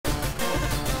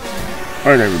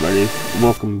Alright everybody,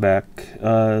 welcome back.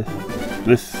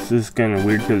 This is kind of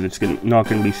weird because it's not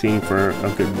going to be seen for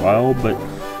a good while, but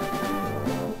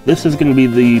this is going to be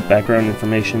the background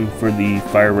information for the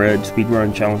Fire Red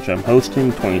Speedrun Challenge I'm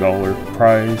hosting. $20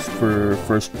 prize for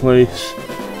first place.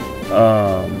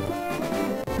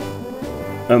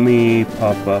 Let me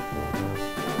pop up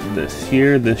this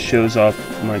here. This shows off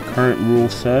my current rule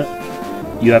set.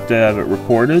 You have to have it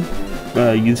recorded.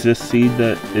 Use this seed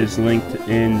that is linked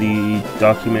in the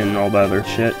document and all that other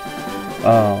shit.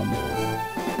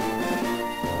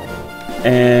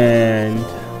 And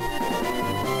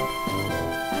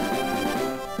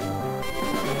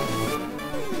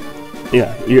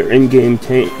yeah, your in-game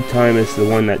time is the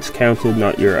one that's counted,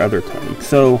 not your other time.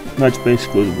 So that's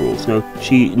basically the rules. No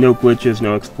cheat, no glitches,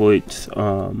 no exploits.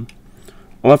 I'll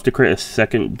have to create a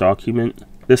second document.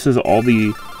 This is all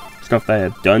the stuff that I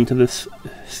have done to this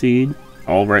seed,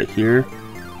 all right here.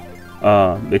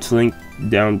 It's linked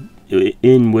down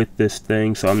in with this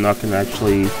thing, so I'm not going to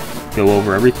actually go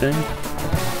over everything.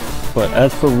 But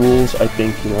as for rules, I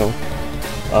think, you know,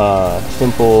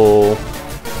 simple.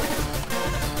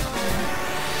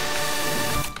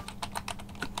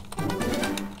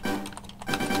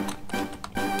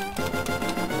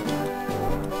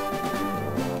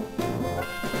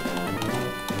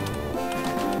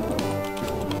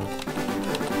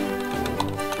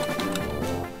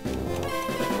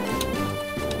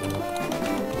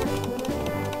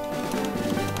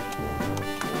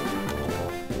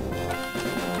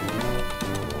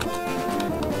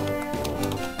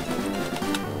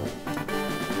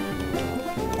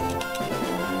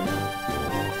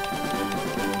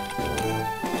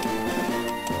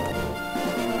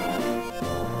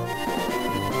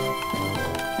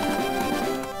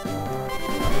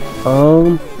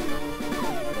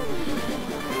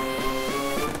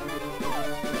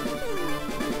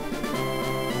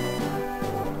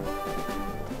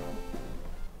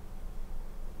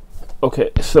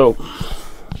 Okay, so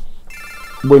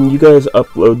when you guys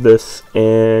upload this,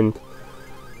 and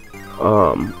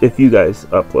if you guys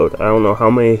upload, I don't know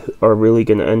how many are really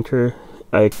gonna enter.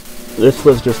 This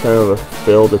was just kind of a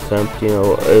failed attempt, you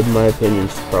know, in my opinion,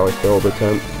 it's probably a failed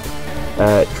attempt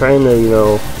at trying to, you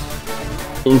know,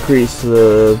 increase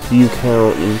the view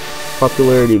count and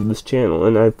popularity of this channel.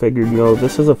 And I figured, you know,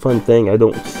 this is a fun thing. I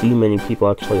don't see many people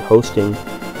actually hosting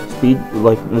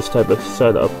like this type of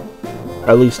setup,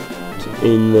 at least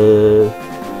in the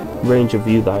range of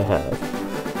view that I have.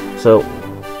 So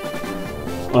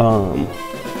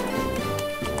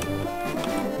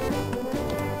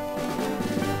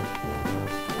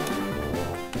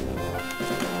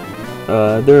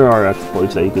there are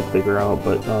exploits that you could figure out,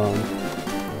 but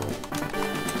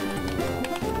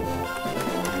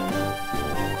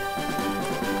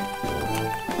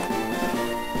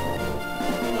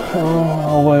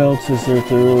what else is there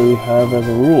to really have as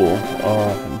a rule?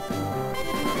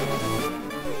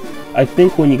 I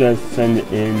think when you guys send it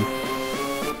in,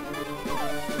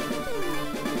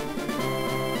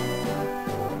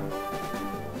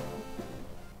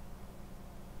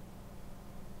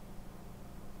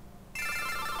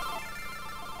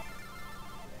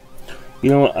 you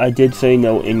know what, I did say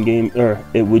no in-game, or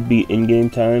it would be in-game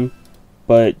time,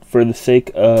 but for the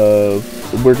sake of,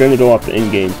 we're going to go off the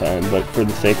in-game time, but for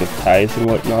the sake of ties and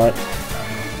whatnot,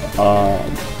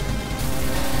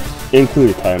 include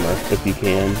a timer if you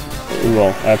can.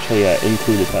 Well, actually, yeah,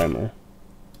 include a timer.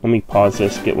 Let me pause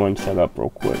this, get one set up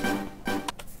real quick.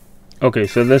 Okay,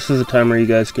 so this is a timer you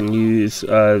guys can use.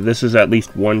 This is at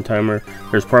least one timer.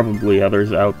 There's probably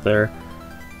others out there.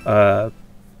 Go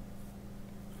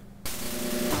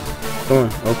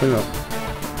on, open up.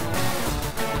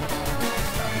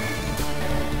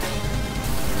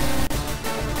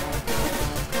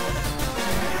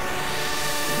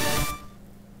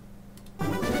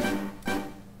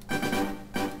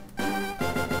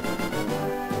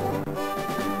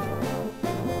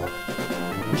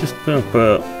 Just gonna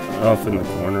put it off in the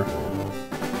corner.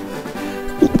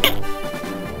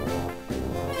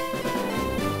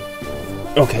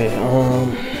 Okay,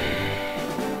 alright.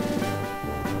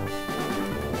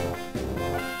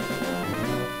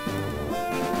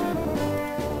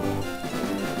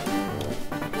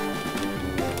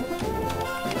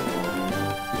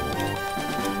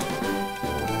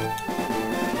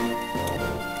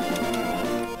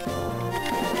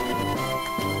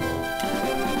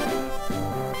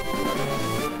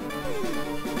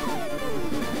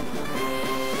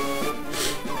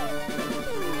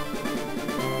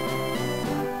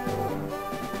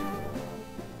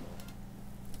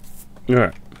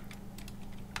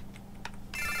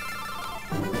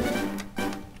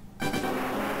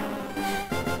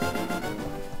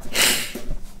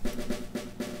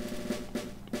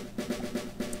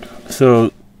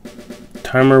 So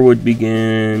timer would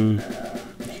begin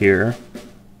here,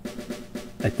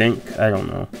 I think. I don't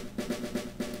know.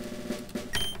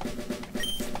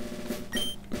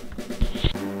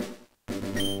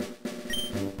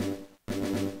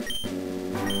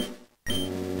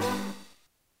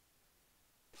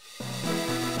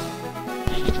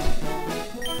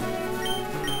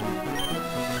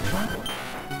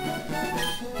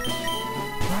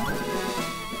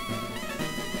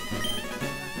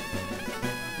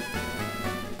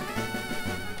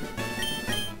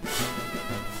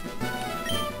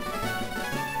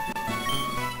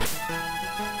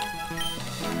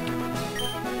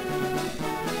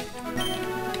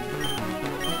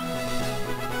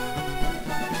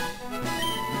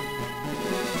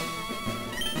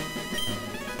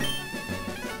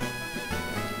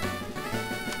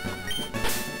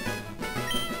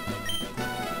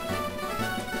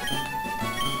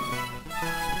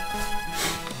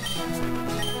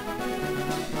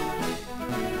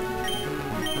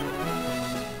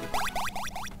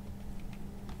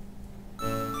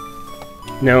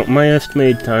 Now, my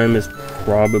estimated time is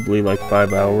probably like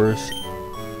 5 hours.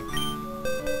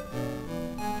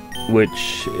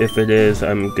 Which, if it is,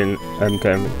 I'm kind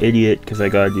of an idiot because I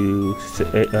gotta do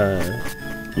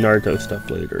Naruto stuff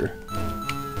later.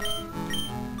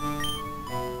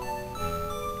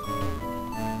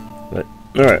 But,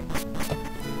 alright.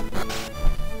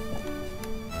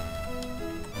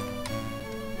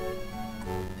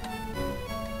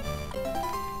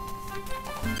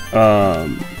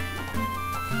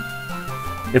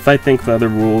 If I think of other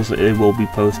rules, it will be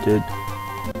posted.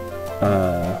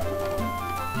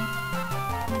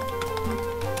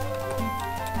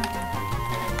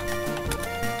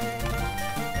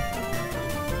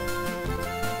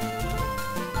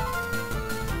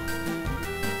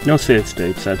 No save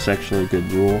states, that's actually a good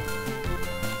rule.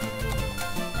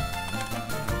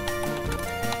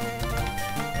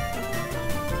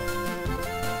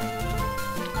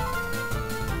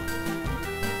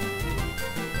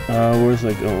 Where's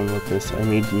I going with this? I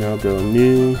need to now go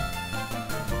new.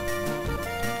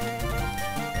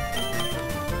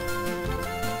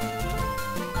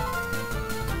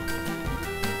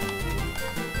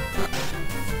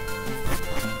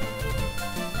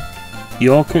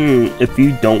 Y'all can, if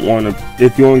you don't want to,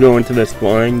 if you want to go into this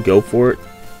blind, go for it.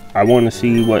 I want to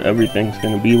see what everything's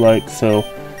going to be like, so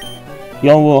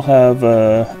y'all will have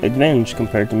advantage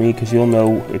compared to me, because you'll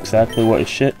know exactly what is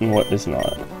shit and what is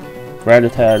not.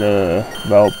 Rattata,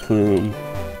 Valpoon,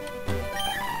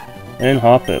 and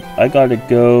Hoppip. I gotta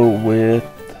go with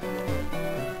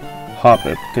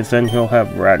Hoppip, because then he'll have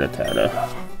Rattata.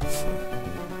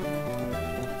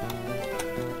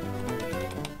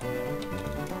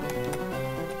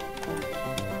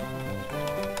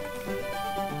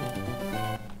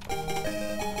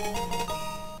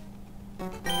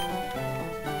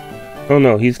 Oh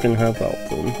no, he's gonna have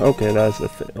Valpoon. Okay, that's a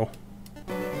fail.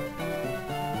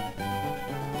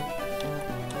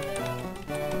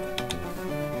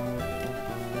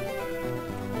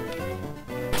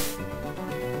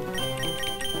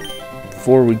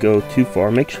 Before we go too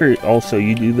far, make sure also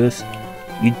you do this.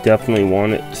 You definitely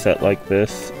want it set like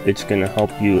this. It's gonna help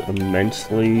you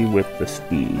immensely with the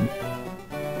speed.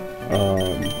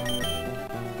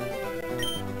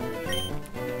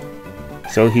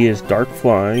 So he is Dark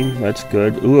Flying, that's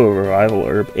good. Ooh, a Revival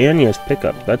Herb, and he has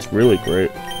Pickup, that's really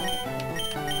great.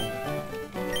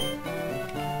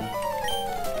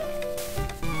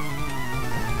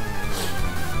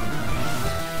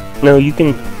 No, you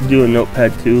can do a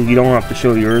notepad too. You don't have to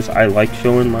show yours. I like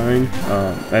showing mine,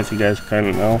 as you guys kind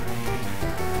of know.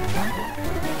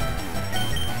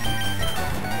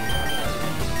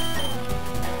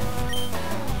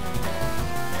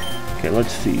 Okay,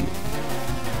 let's see.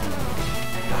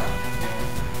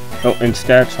 Oh, and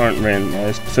stats aren't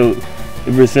randomized. So,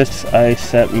 it resists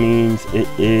ice, that means it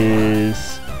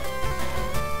is...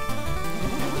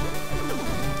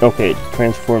 Okay,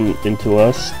 transformed into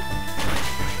us.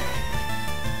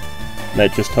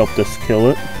 That just helped us kill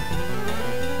it.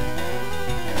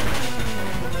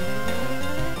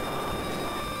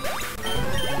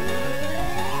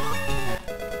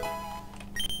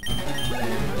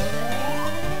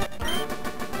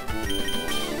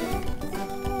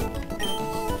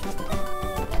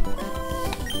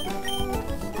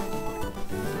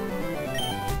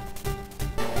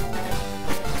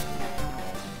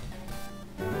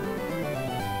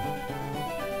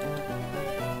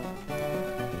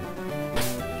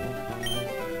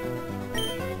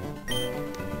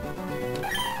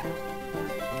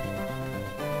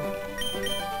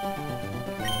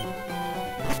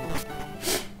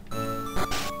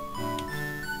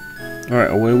 Alright,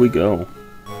 away we go.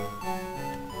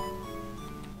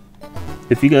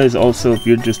 If you guys also, if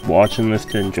you're just watching this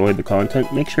to enjoy the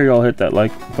content, make sure y'all hit that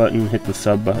like button, hit the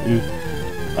sub button.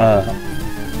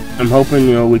 I'm hoping,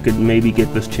 you know, we could maybe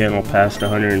get this channel past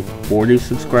 140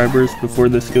 subscribers before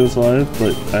this goes live,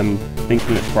 but I'm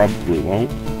thinking it probably won't.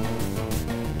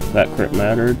 That crit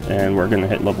mattered, and we're gonna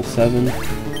hit level 7.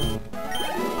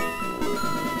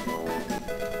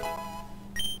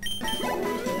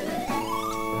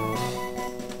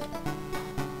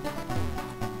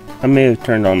 I may have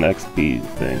turned on the XP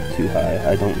thing too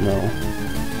high, I don't know.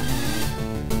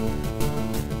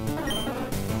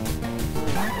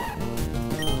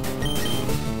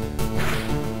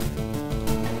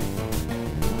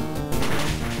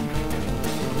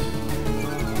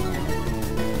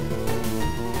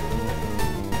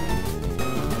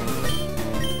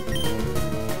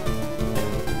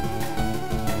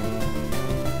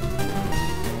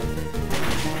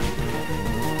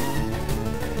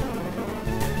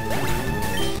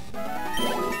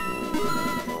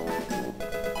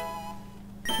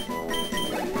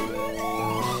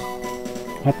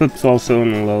 Hop-Up's also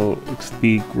in a low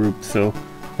XP group, so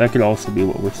that could also be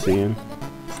what we're seeing.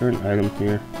 Is there an item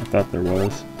here? I thought there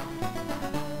was.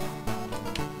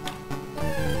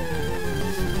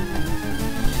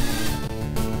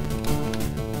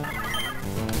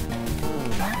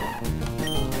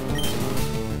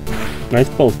 Ice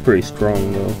Ball's pretty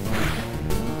strong though.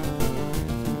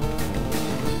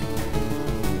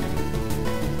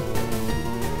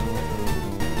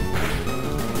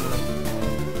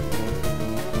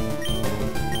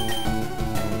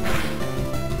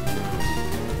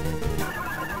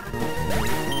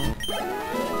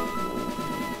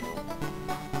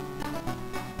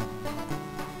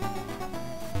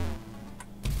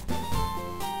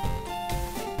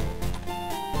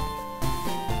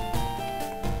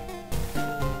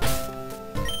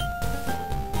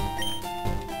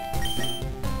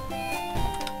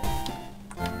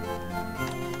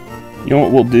 You know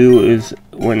what we'll do is,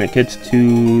 when it gets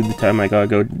to the time I gotta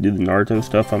go do the Naruto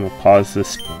stuff, I'm gonna pause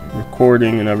this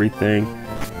recording and everything,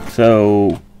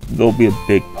 so there'll be a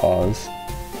big pause.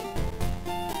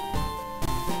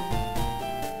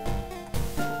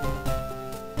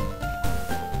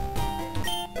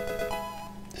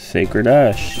 Sacred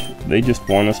Ash. They just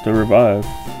want us to revive.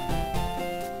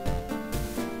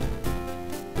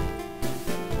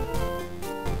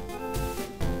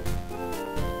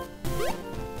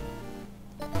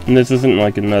 And this isn't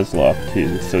like a Nuzlocke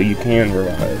too, so you can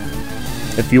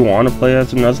revive. If you want to play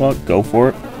as a Nuzlocke, go for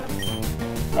it.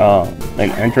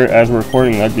 And enter it as we're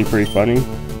recording, that'd be pretty funny.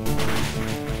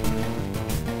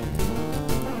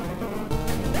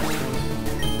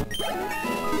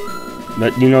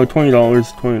 But you know, $20 is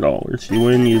 $20. You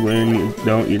win, you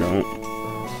don't, you don't.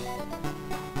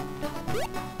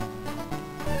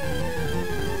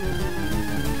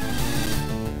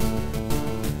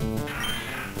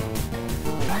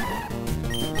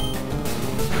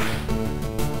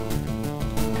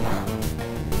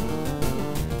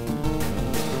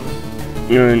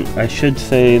 And I should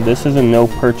say this is a no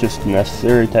purchase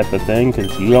necessary type of thing,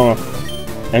 because you don't,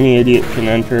 any idiot can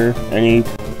enter,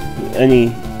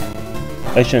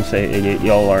 I shouldn't say idiot,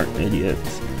 y'all aren't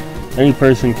idiots. Any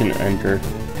person can enter,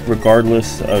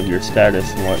 regardless of your status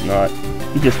and whatnot.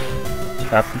 You just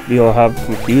have to be able to have a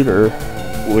computer,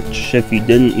 which if you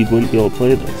didn't, you wouldn't be able to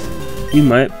play this. You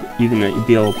might even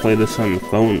be able to play this on the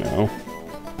phone now.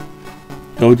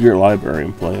 Go to your library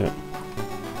and play it.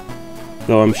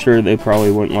 Though I'm sure they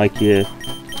probably wouldn't like you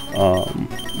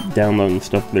downloading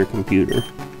stuff to their computer.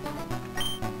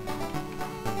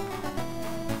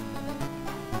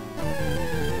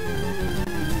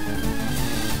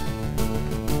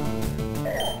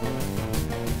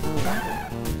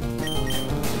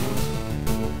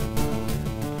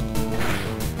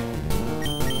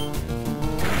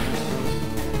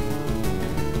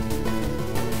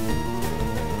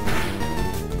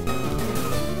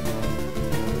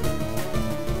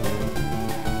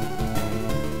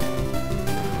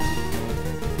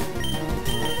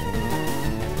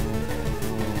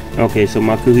 Okay, so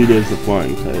Makuhita is the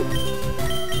flying type.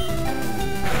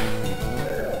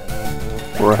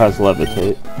 Or has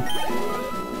levitate.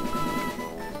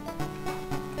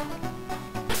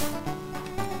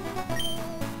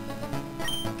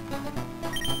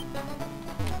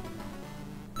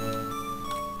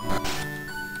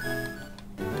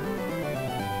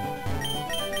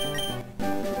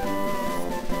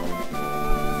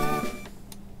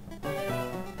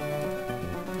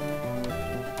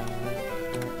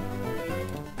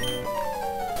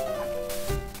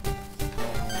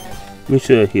 We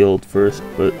should have healed first,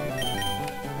 but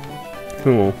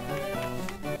oh well.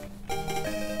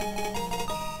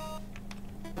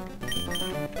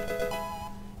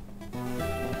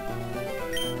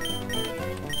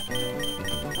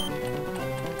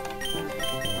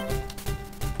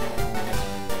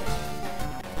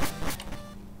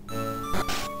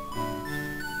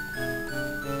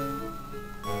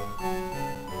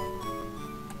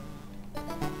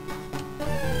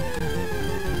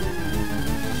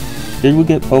 Did we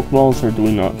get Pokeballs or do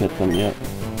we not get them yet?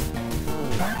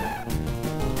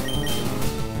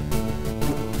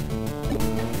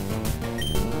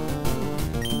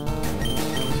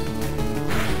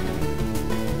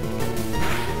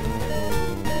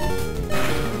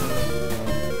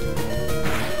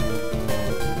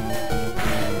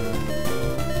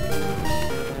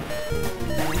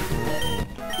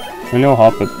 I know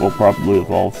Hoppip will probably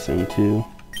evolve soon too.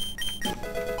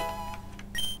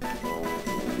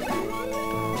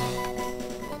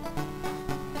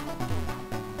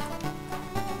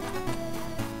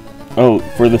 Oh,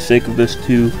 for the sake of this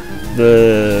too,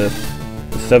 the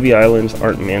Sevii Islands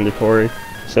aren't mandatory,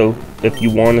 so if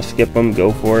you want to skip them,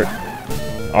 go for it.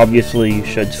 Obviously you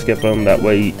should skip them, that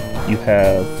way you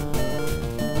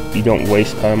don't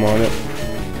waste time on it.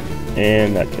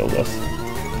 And that killed us.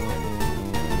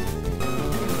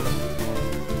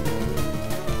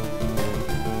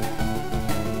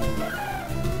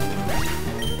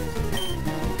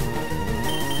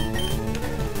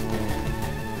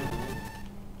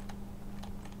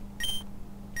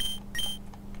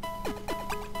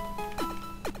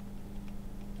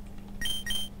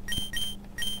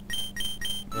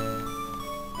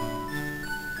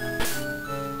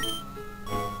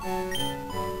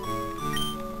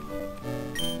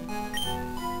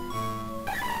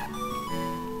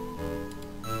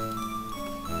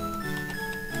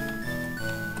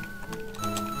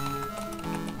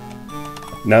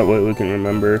 That way we can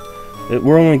remember.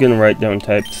 We're only going to write down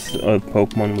types of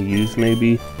Pokemon we use,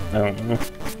 maybe. I don't know.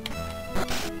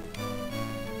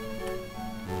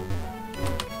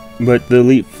 But the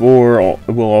Elite Four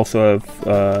will also have,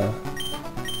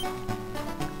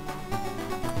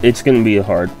 it's going to be a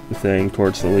hard thing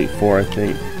towards the Elite Four, I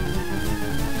think.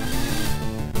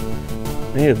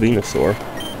 Hey, a Venusaur.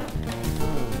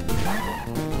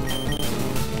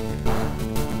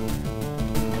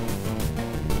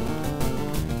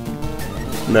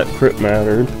 That crit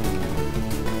mattered,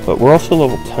 but we're also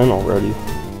level 10 already.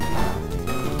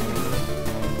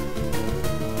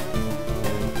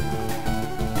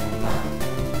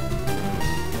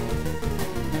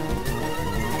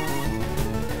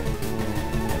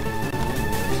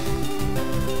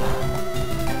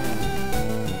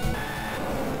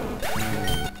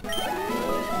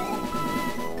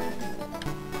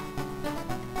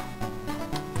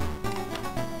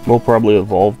 We'll probably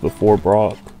evolve before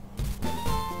Brock.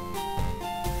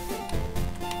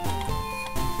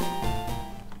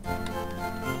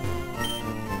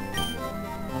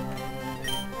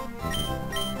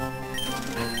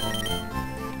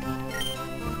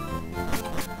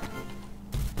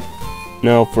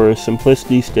 Now, for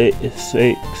simplicity's sakes,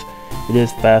 it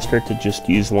is faster to just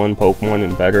use one Pokemon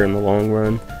and better in the long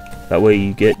run. That way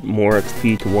you get more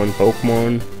XP to one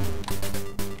Pokemon.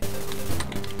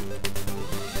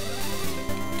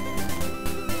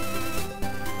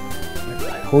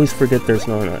 I always forget there's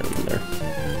not an item there.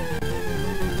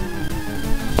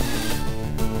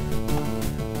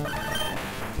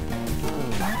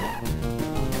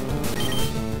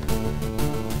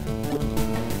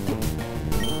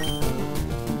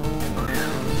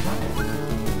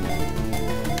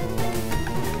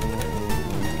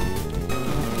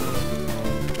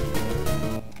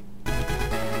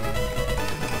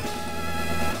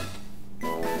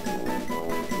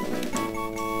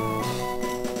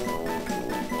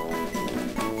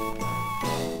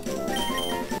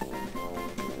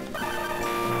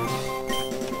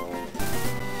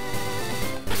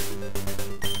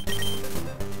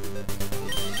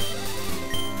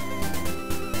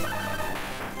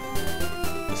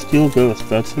 Steel Ghost,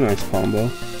 that's a nice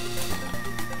combo.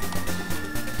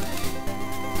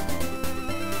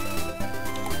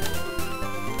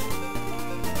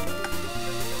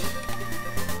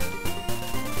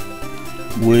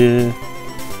 With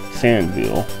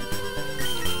Sandville.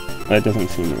 That doesn't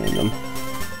seem random.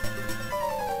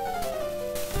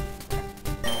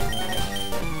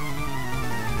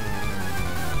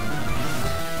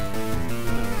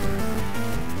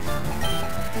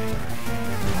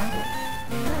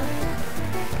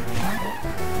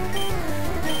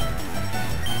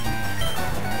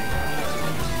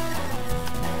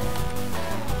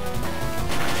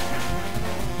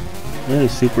 That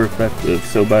is super effective,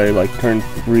 so by like turn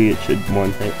 3 it should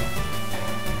one hit.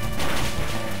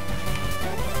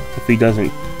 If he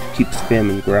doesn't keep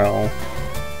spamming Growl.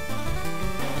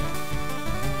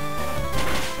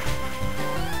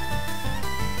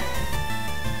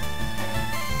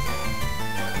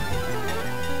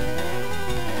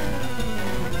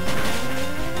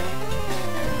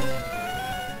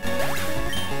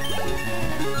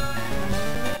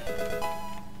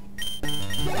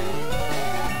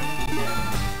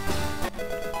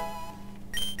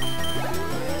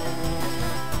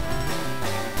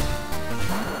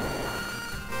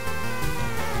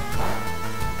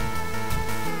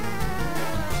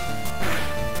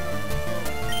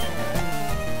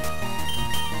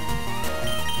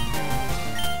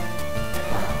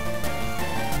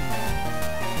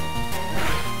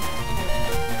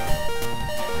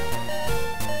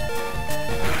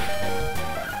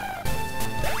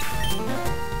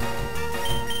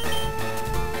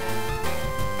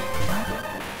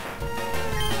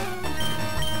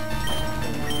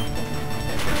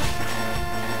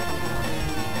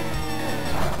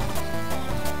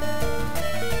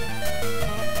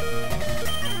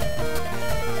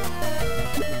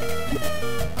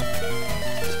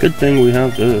 Good thing we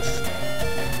have this.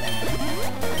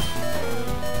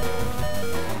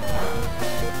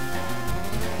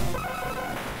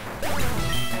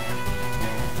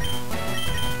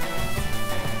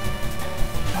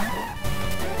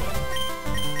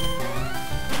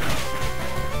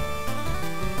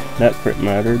 That crit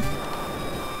mattered.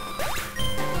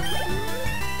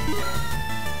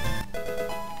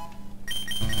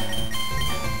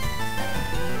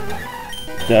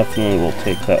 Definitely will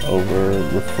take that over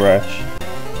refresh.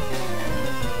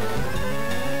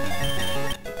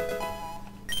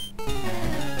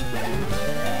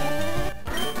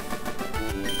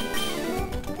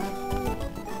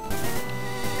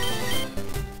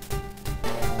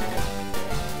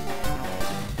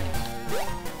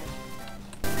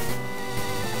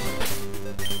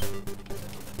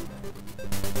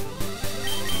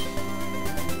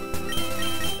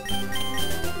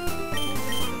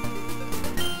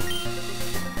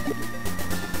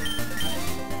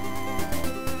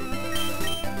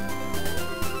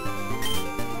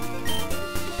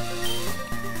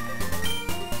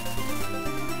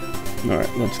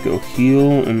 Alright, let's go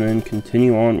heal and then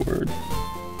continue onward.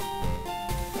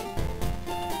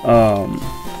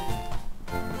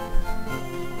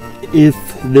 If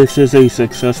this is a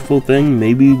successful thing,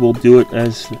 maybe we'll do it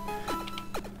as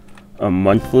a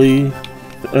monthly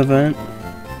event.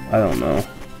 I don't know.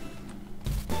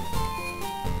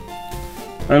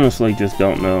 I honestly just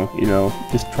don't know, you know,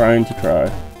 just trying to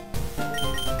try.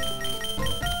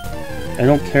 I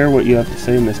don't care what you have to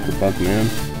say, Mr. Bugman.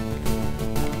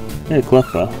 Hey,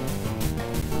 Cleffa.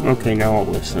 Okay, now I'll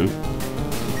listen.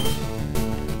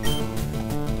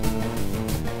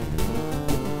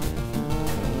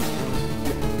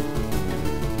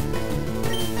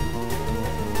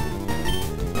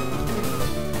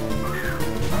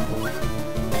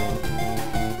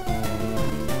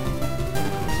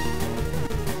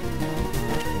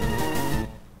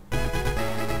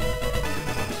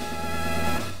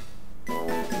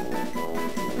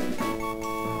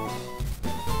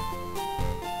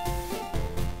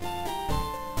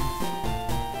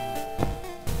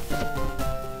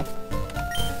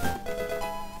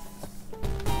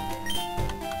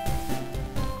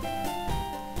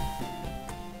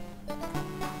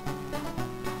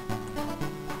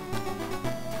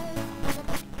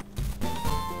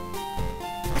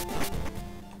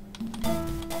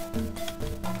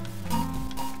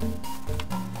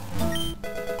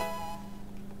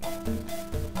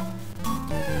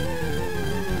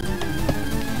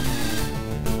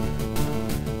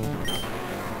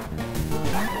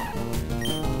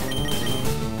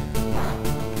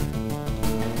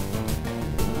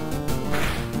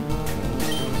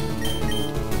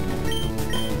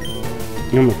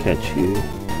 I'm gonna catch you.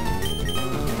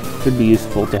 Could be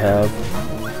useful to have.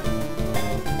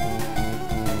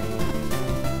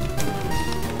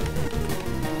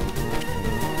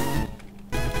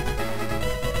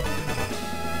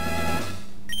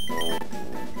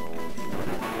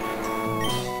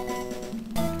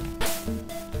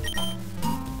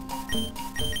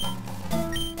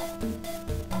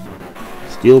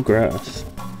 Steel grass.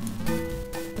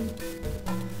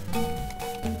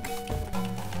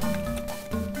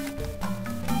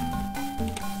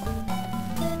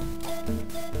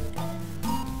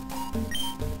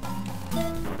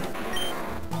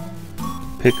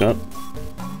 Pick up,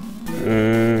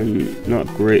 and not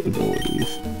great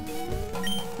abilities,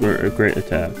 or great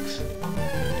attacks.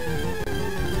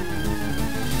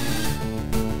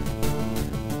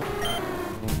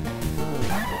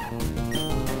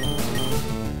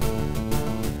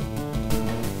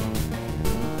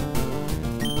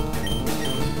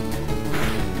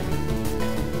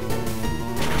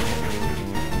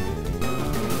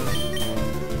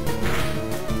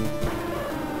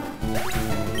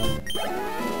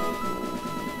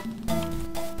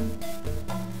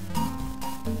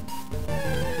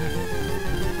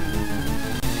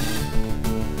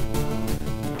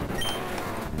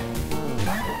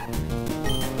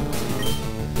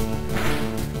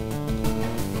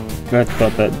 I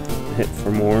thought that hit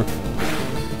for more.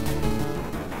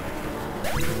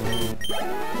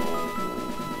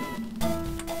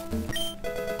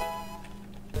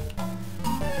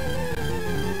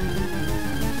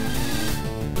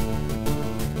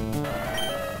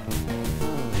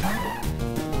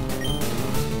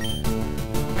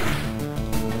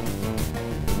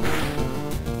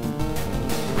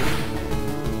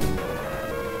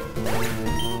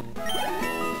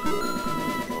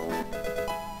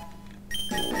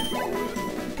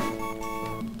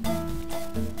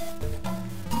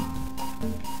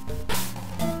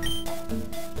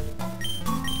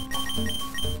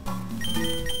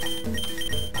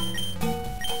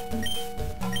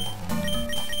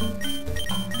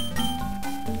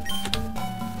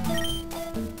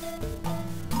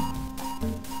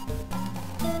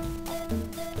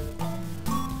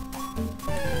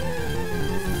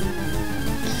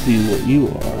 see what you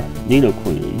are.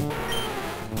 Nidoqueen.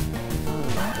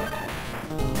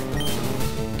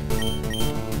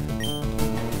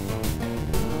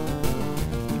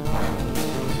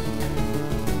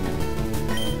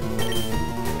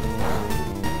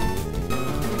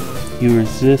 You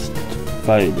resist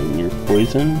fighting. You're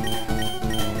poison.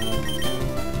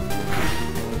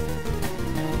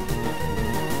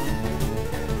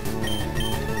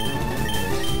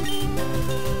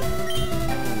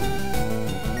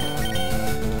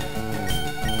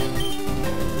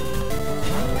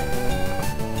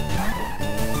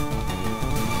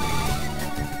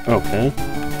 Okay,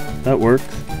 that works.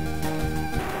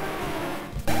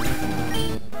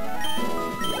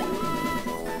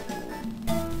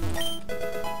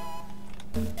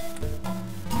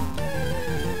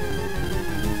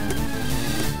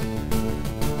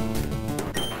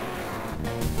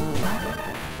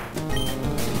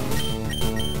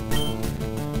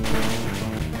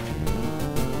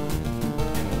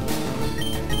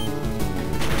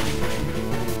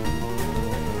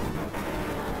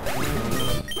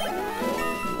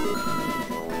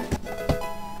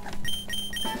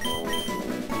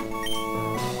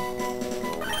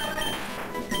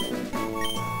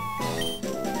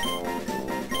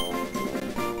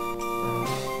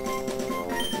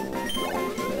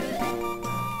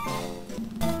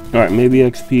 Alright, maybe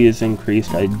XP is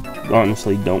increased, I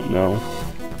honestly don't know.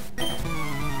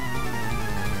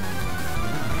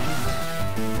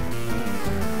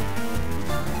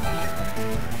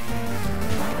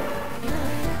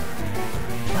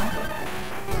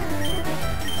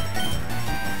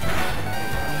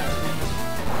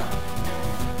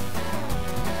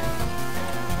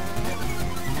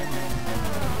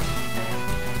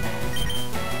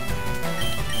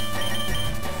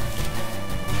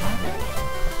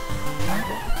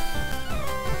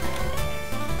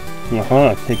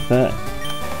 Aha, take that.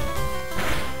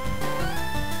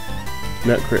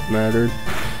 That crit mattered.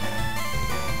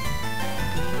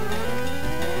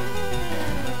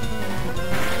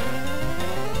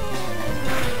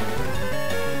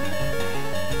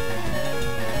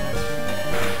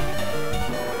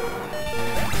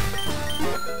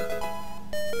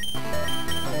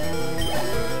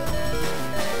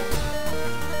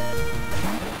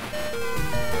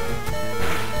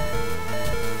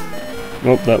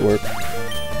 Oh, that worked.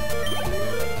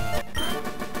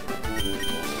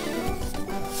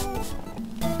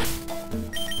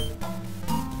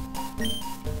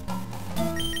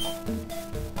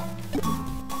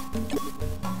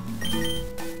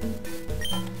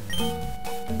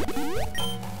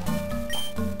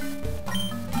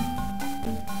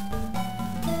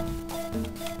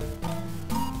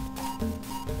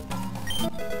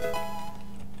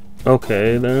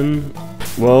 Okay, then.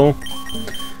 Well,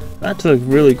 that's a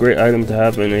really great item to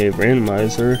have in a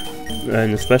randomizer,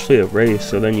 and especially a race,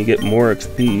 so then you get more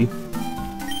XP.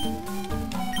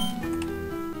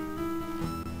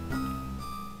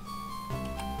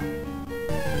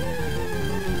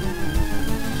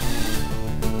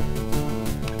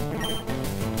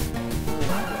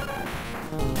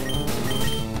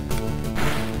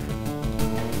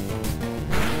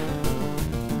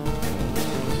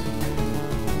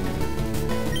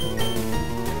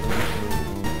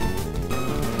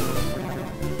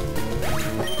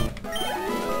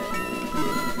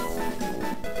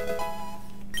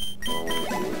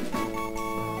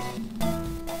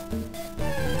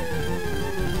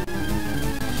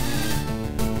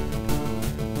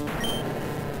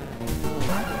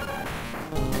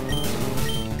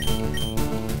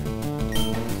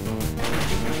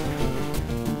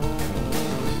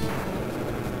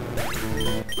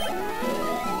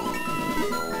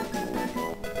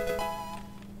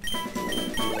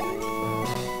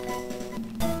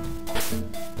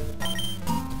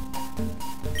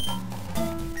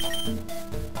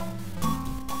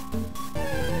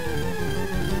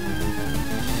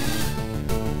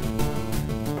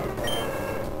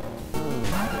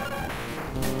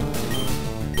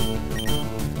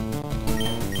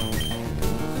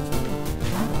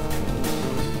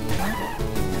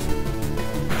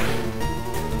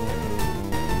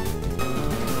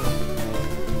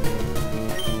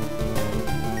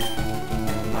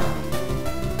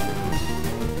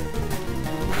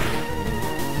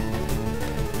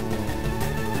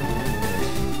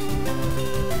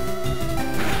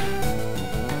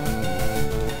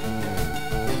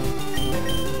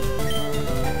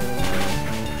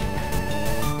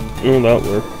 Oh, that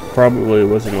worked. Probably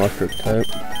was an electric type.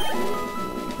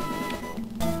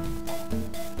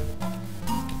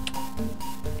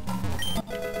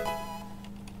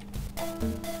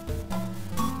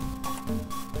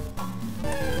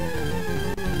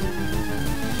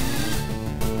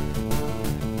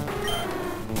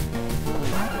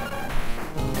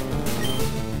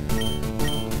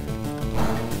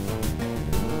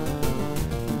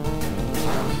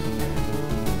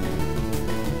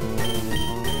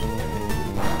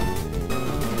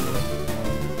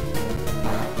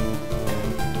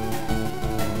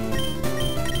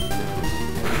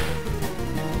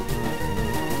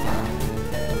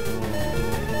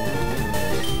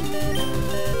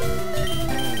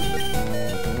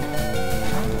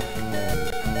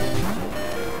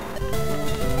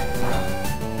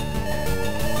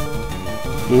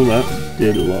 Well, that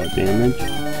did a lot of damage.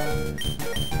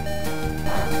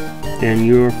 And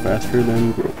you're faster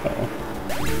than Gropal.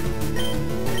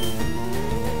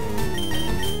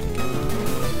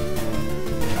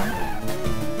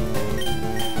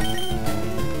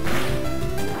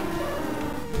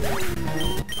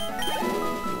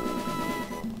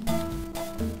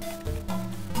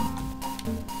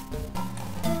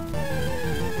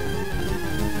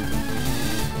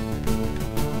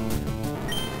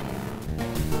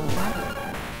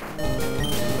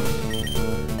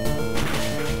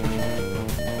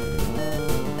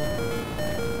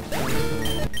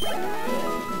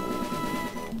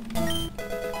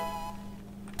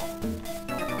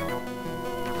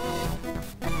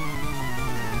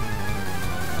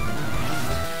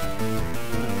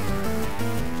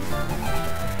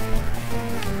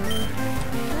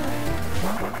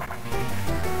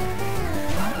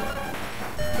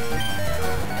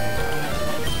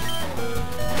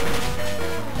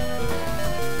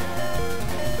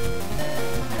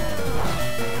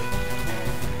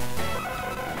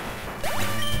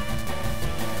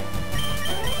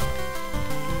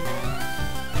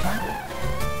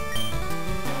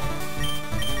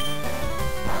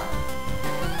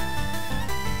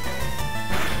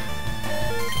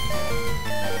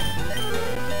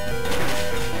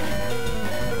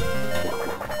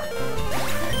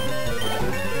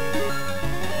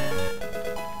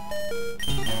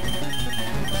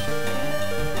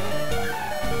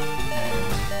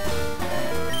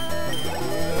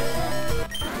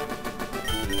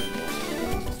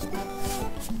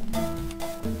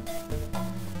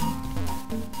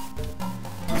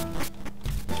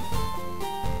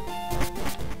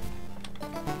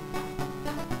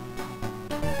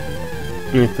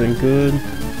 Anything good?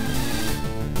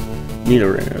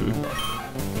 Nidoran.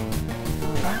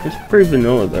 It's pretty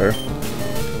vanilla there.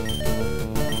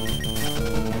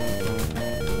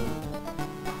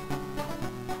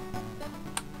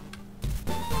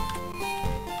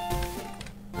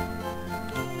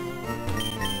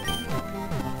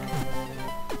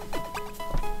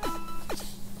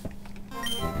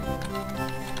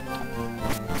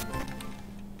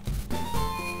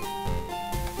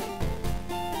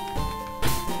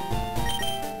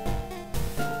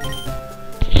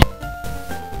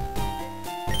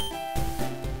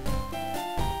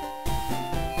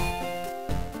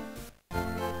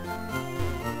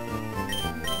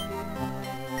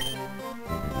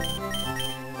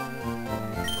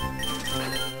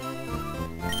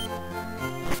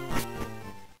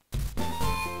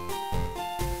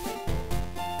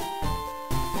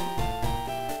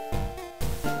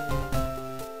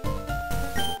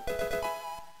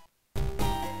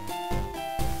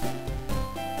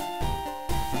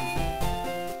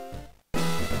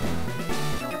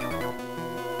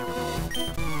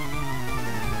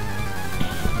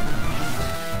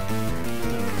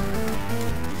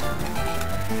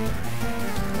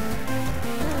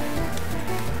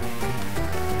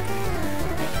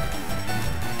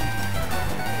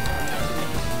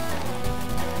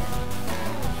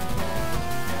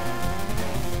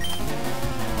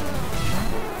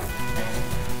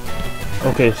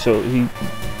 Okay, so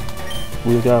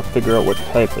we gotta figure out what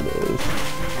type it is.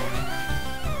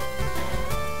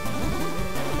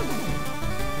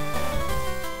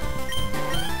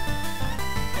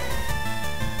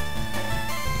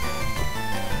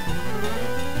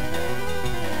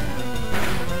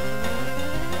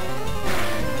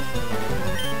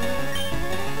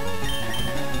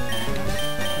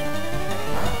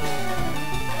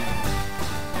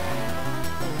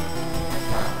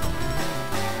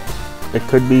 It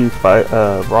could be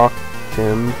Rock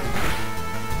Gym,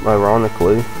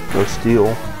 ironically, or Steel.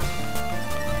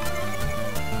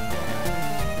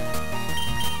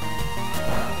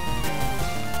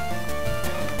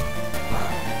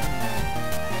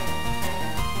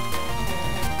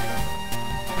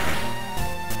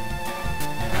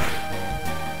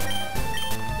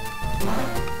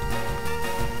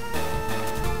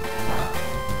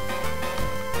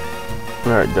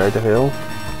 Alright, Didahail.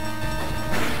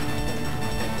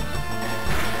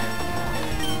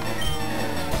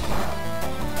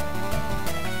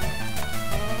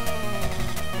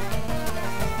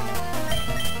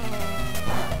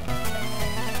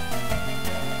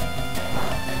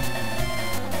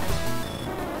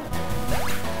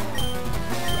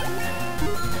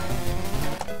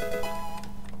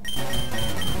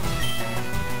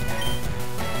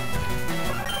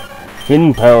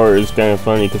 Hidden Power is kind of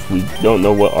funny because we don't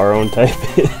know what our own type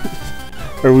is.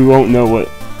 Or we won't know what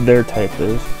their type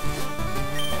is.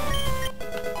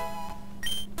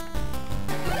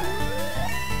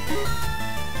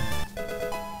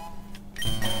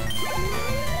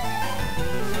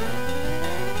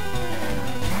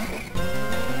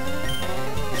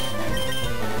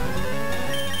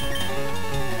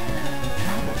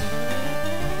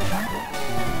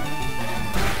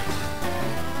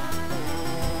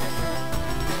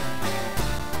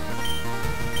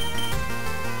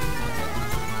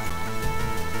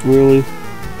 Really?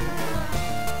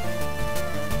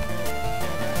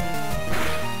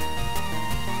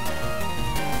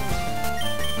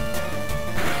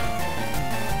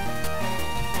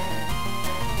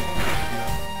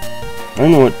 I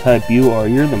know what type you are.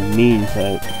 You're the mean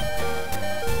type.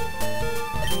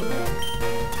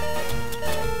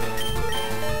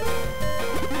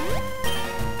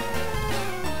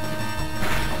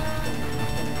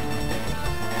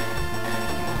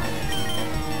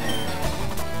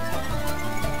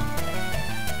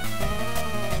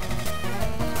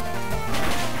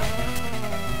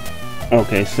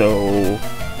 Okay, so...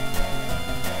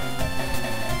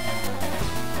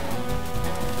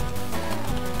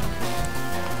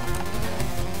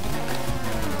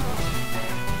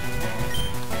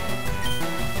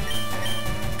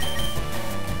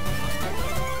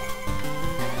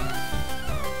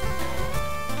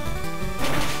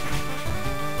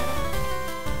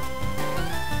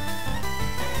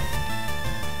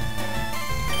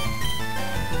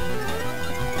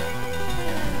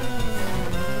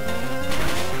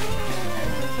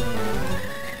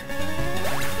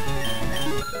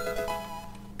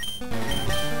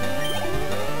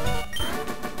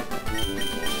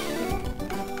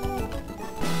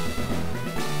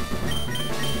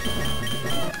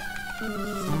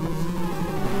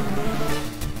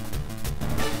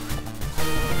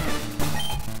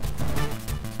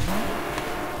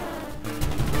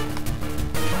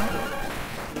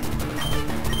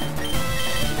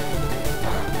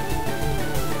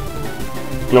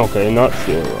 Okay, not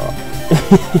Steel Rock.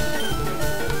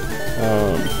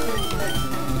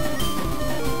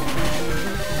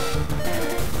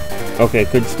 Okay,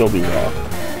 could still be Rock.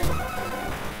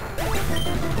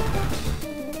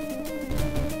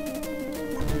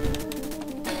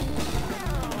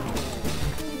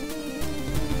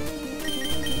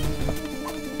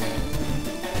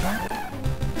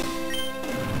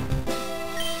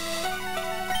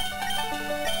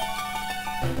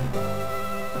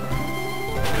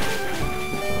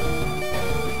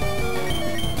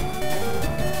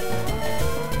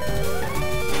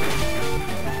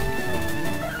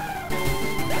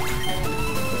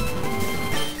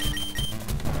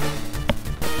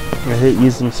 I hate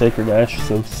using Sacred Ash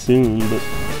so soon, but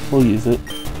we'll use it.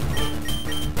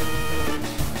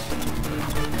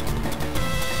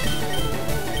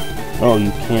 Oh,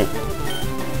 you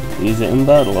can't use it in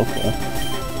battle, okay.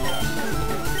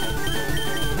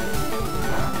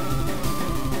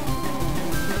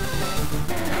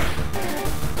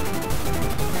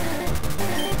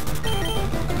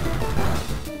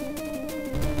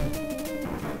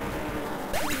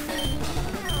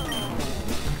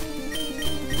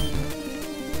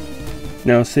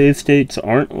 Now, save states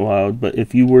aren't allowed, but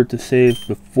if you were to save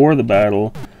before the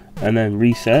battle and then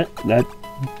reset, that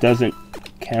doesn't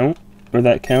count, or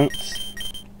that counts.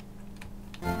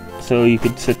 So you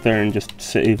could sit there and just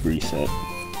save reset.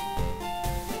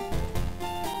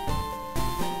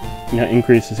 That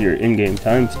increases your in-game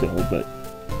time still, but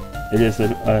it is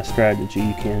a strategy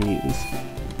you can use.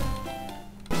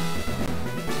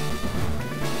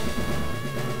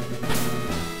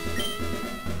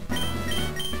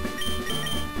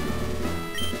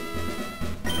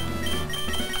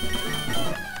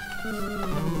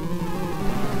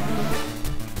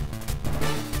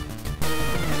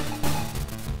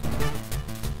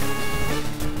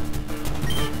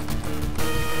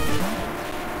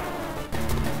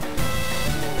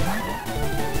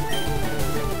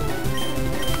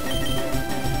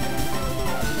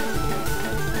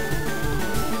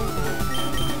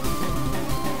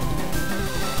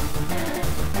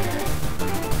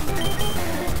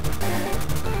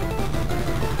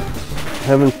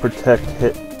 Having Protect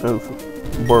hit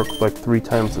work like 3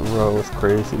 times in a row is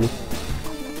crazy.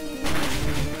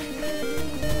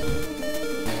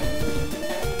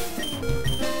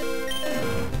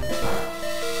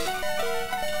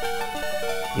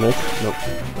 Miss? Nope.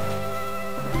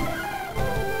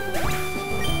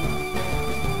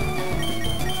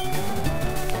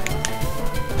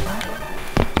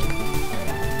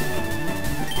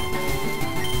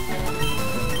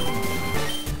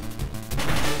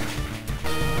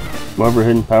 Whatever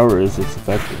hidden power is, it's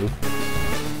effective.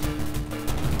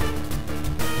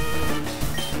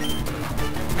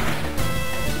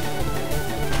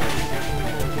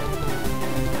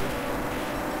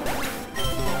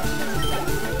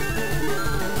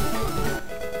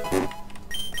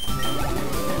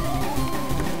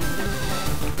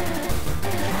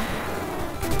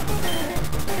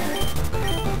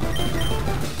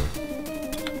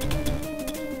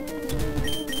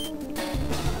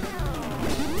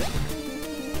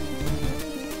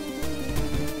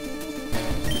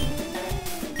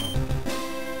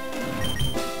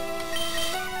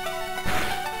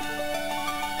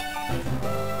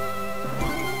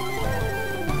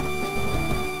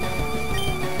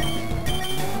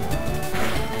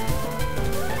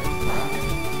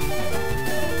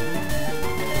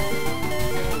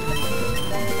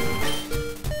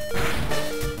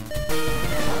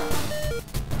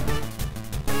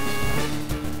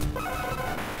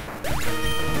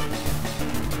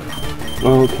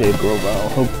 okay, Grovyle.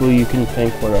 Hopefully you can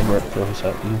tank whatever it throws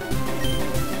at you.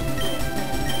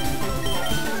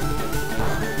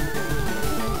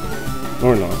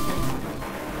 Or not.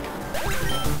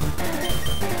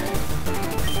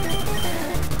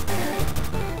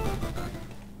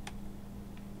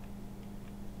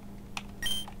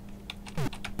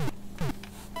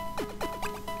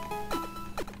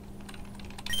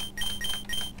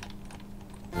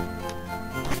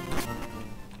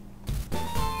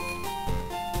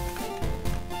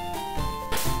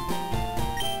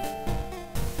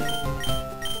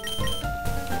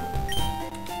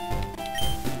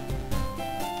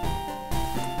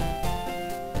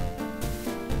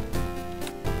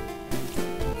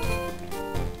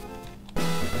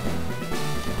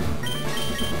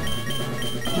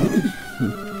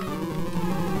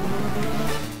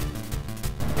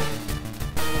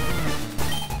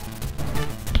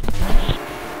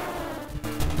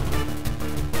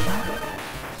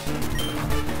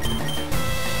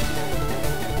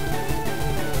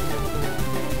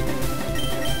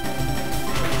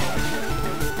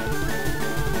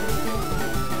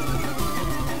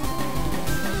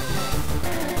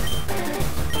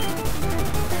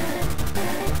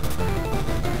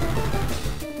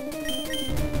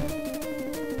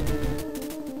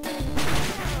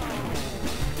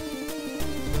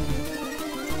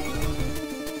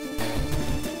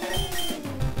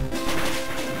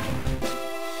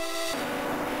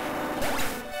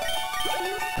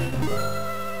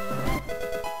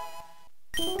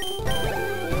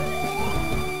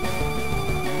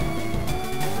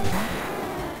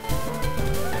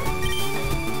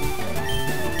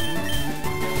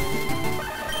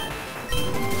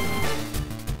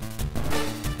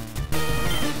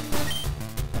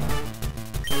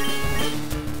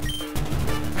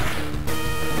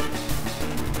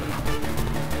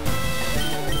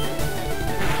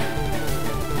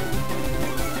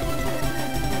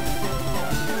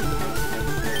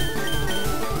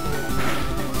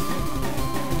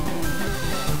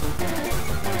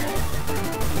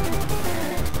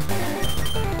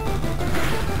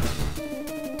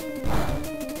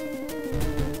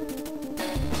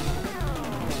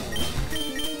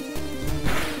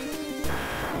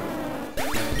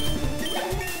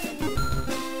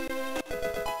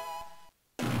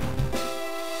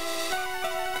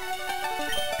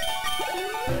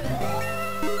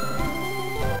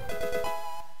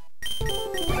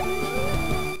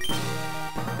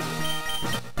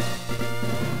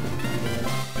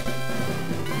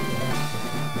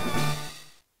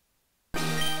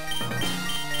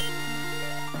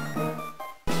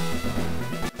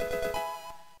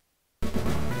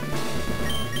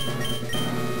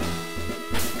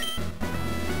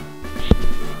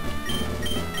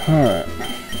 Alright.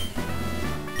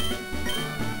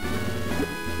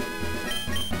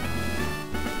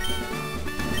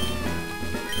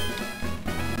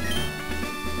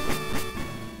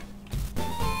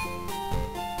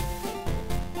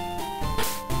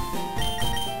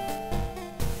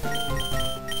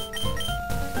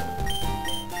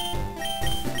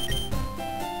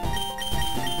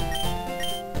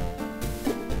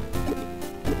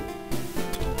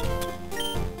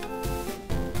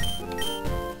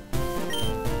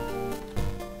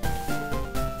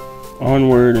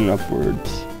 Onward and upwards.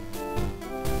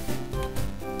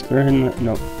 Is there a hidden?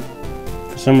 Nope.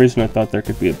 For some reason I thought there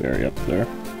could be a berry up there.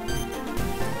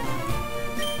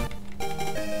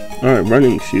 Alright,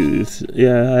 running shoes.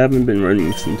 Yeah, I haven't been running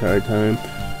this entire time.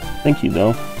 Thank you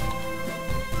though.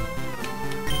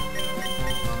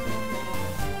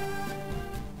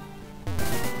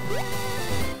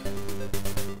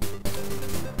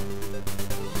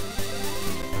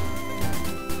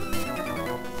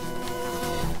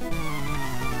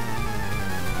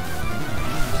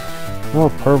 Oh,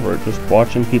 pervert, just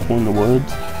watching people in the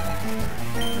woods.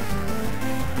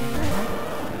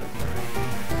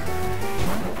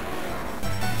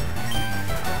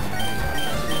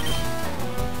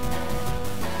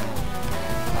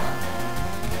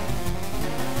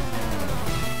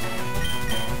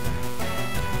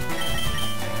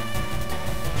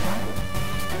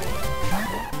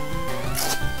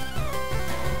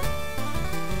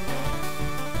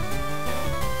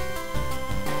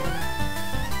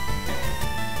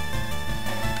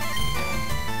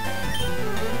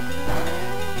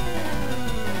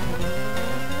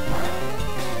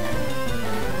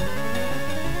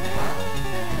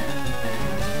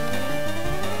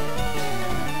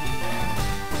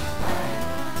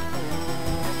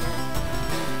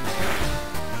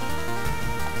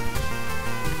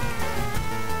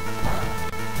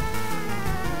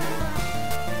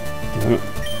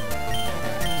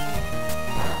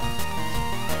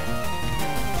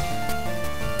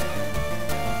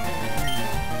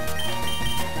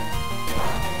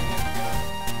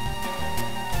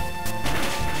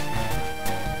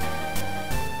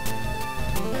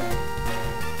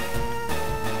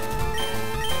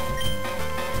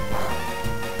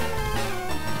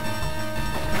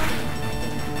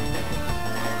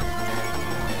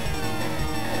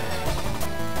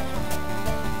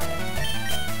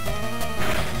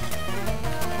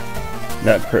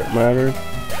 that crit mattered.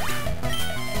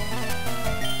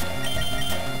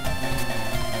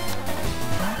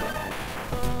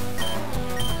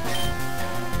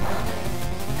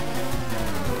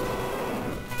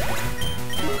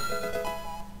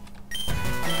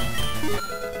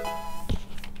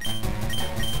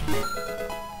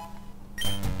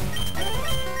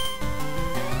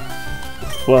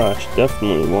 Splash,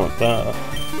 definitely want that.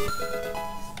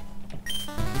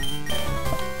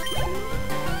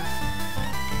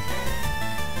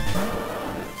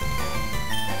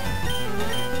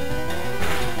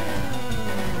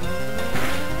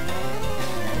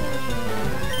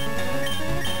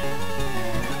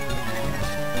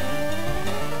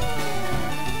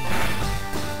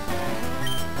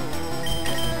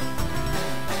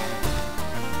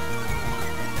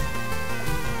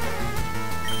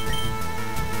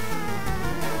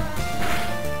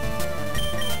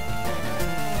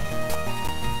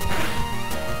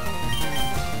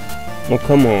 Oh,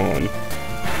 come on.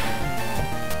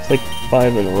 It's like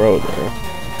 5 in a row there.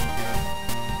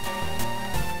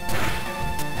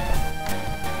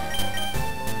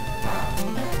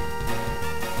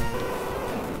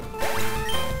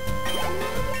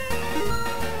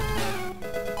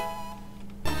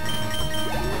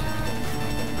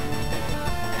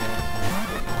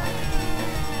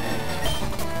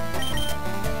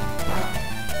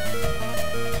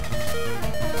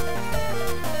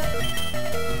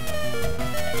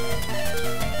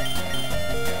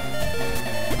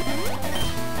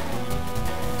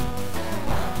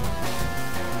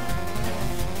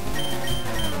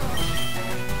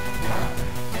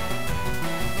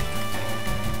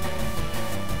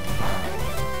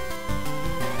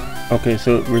 Okay,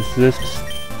 so it resists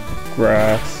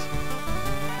grass.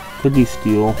 Could be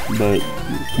steel, but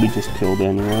we just killed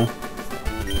anyway.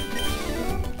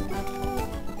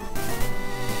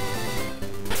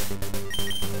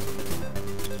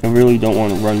 I really don't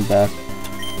want to run back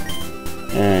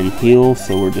and heal,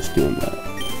 so we're just doing that.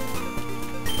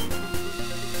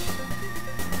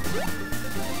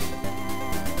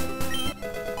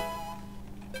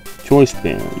 Choice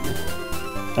band.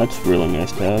 That's really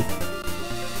nice to have.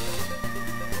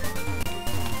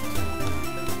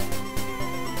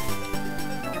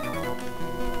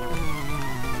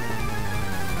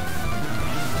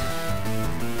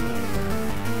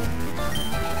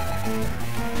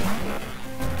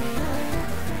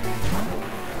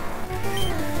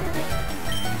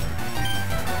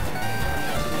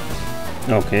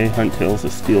 Okay, Huntail's a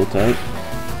steel type.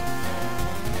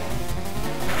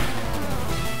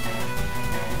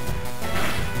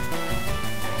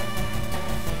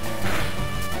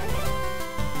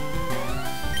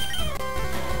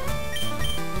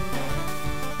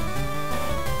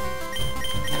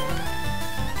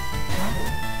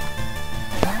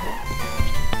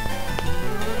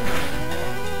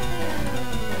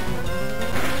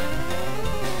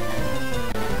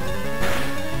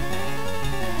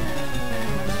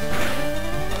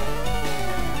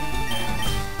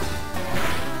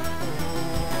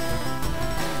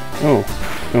 Oh,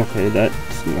 okay,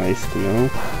 that's nice to know.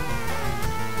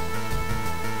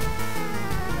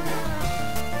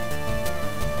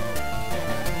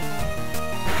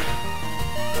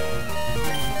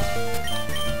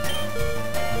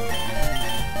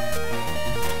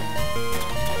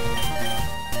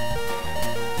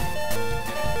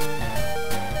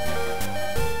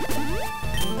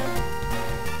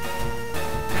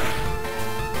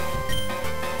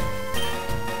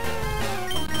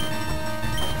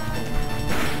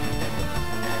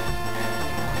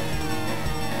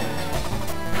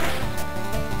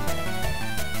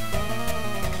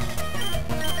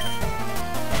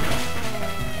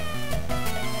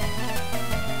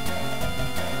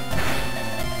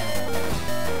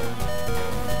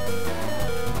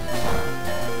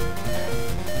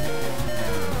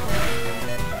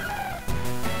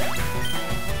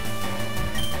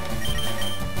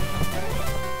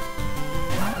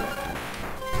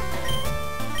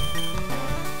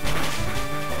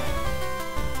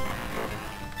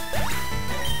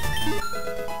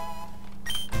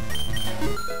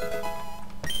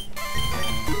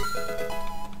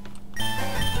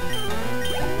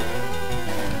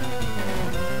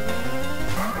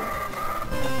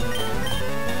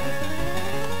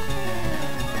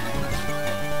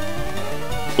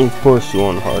 Of course you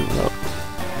want to harden up.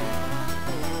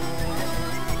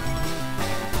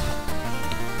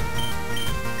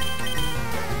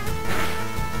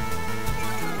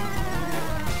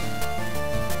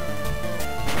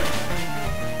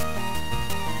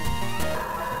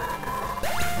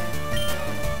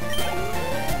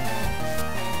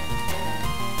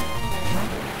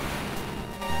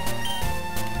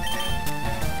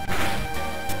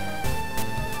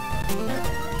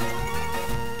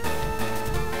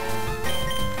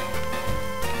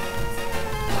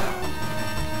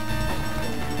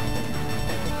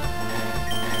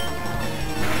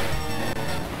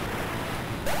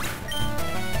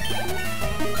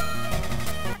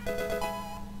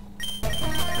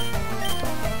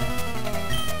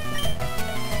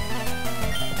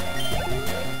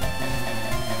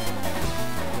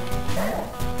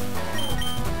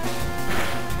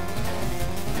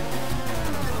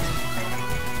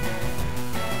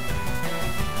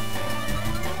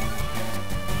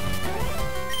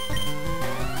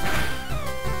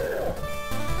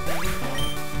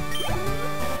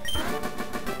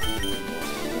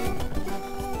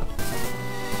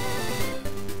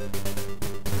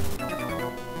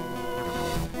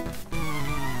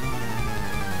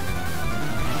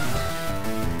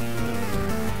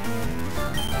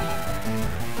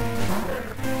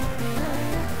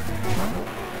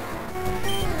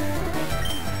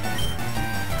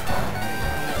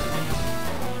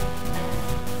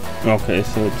 Okay,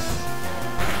 so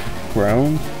it's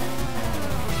ground.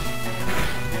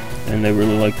 And they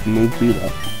really like to move beat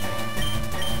up.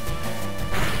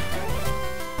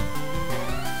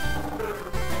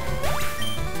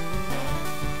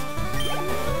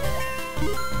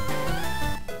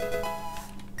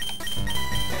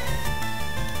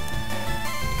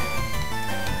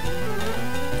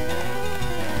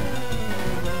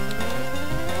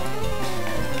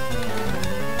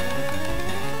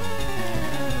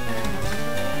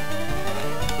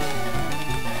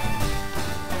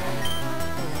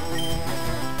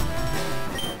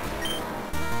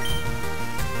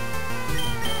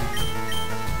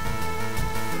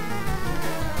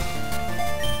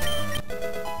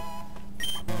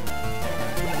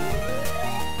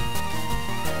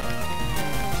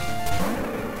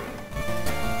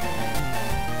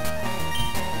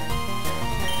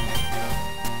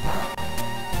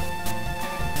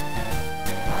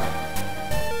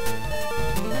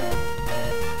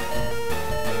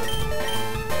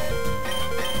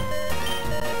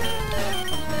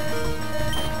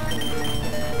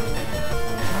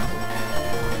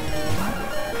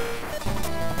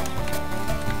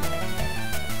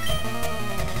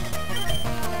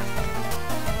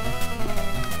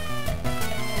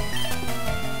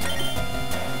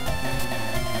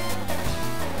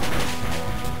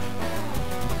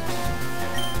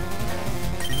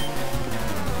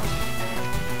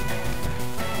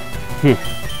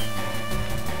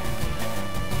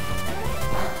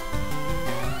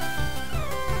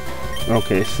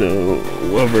 Okay, so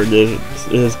whoever it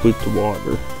is weak to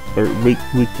water, or weak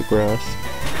to grass.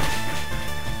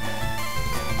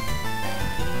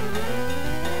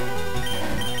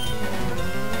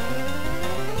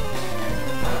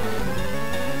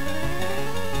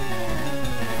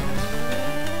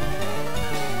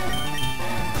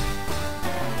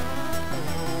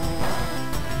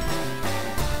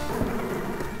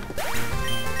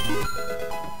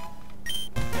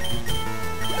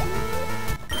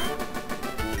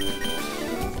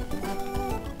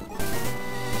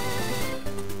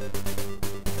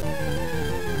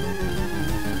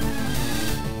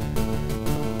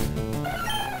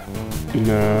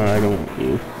 No, I don't want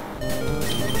you.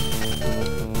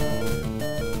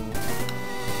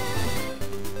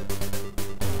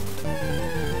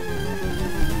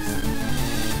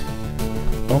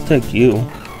 I'll take you.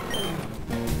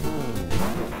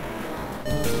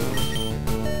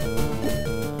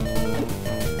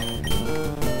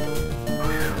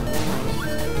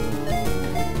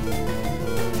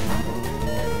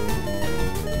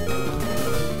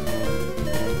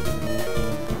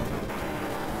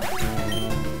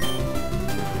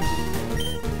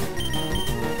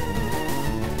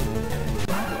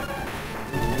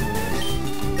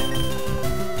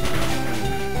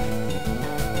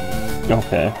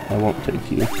 Okay, I won't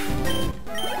take you.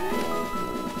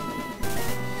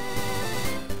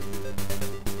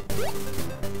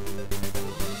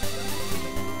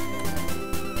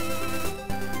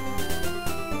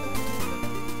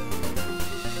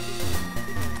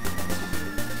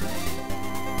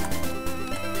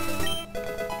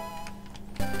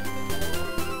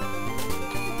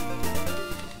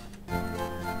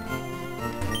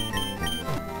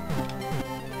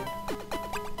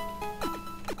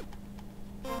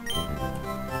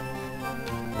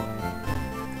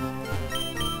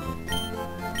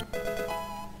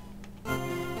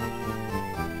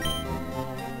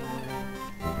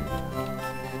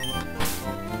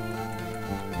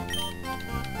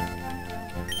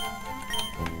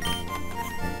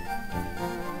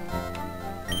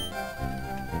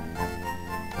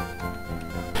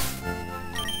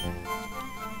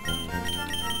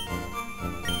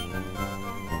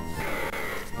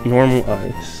 Normal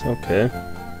ice, okay.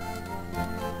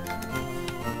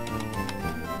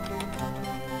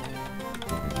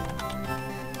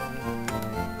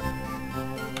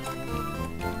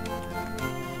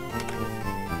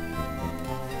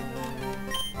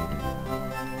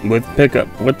 With pickup.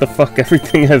 What the fuck?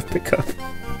 Everything has pickup.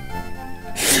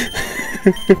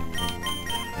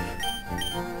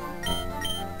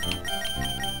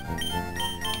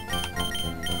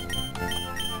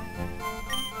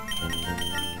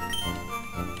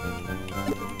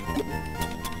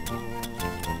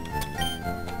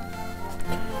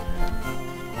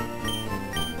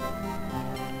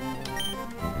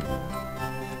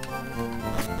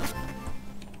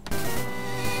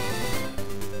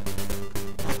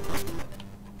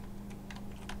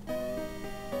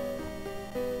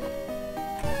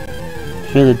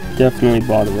 Should have definitely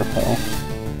bought a repel.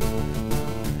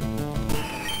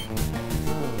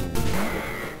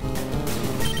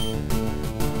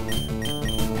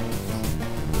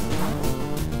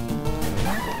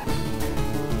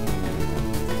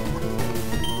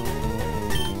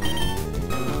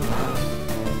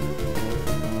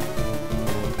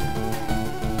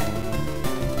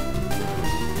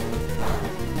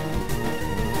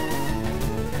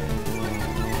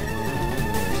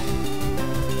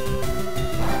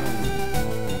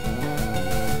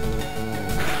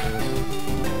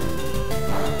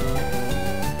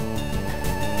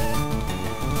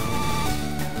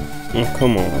 Oh,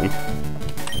 come on.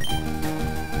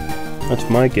 That's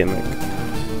my gimmick.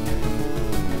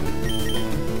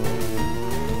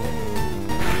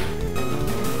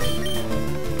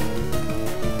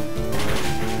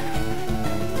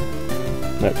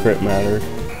 That crit mattered.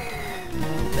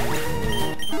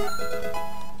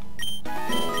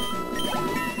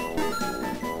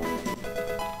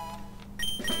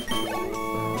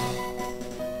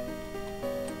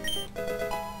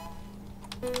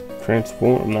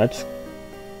 Transform, that's...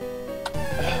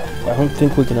 I don't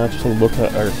think we can actually look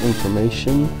at our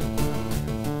information.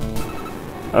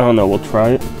 I don't know, we'll try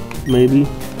it, maybe.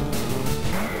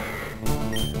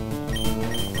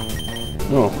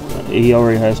 Oh, he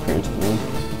already has transformed.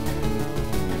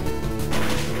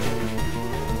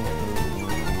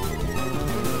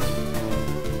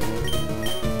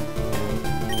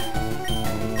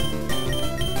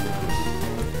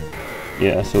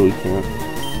 Yeah, so we can't.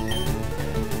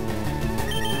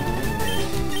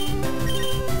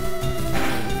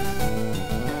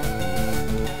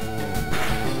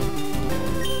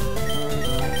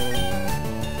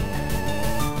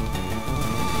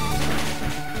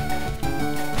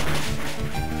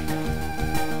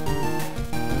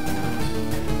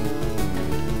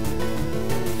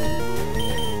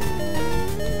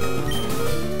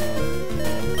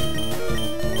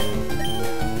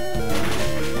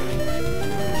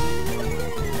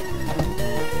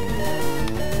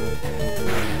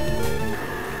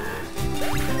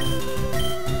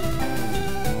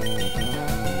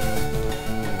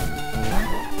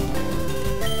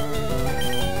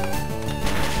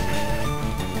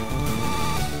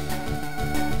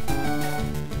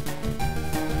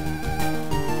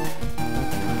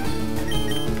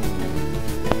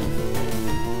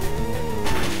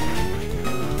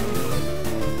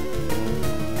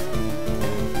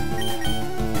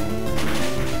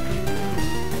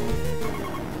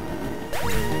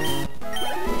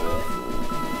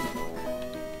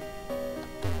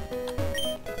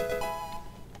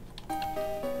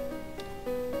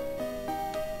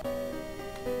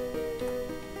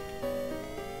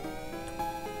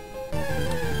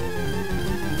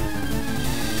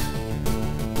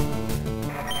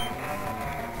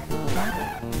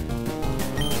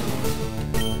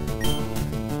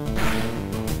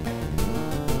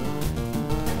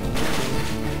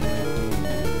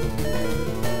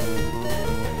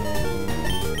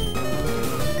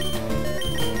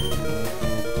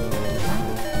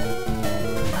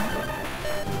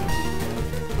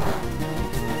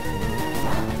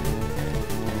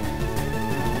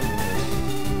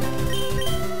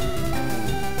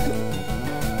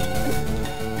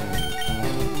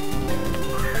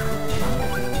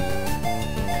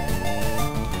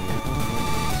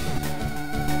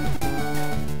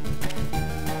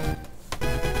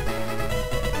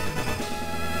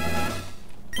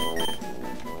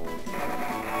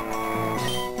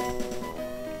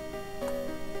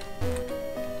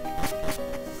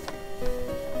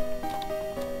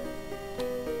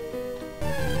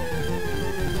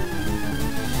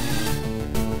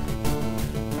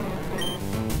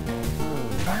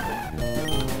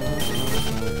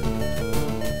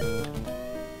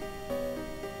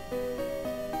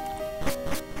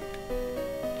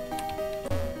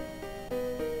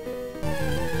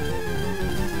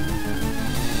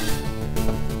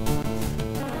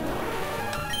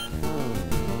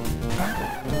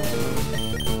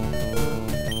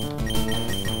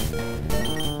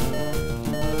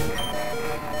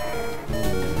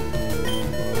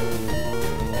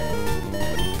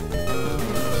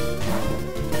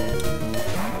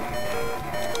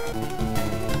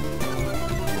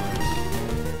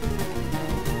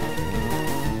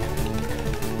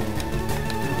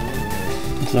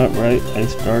 Is that right? I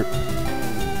start.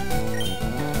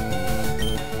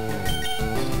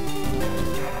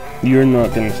 You're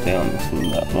not gonna stay on this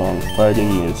one that long. Fighting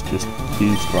is just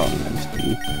too strong against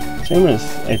you. Same as,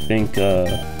 I think,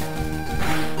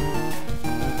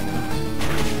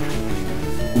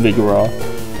 Vigoroth.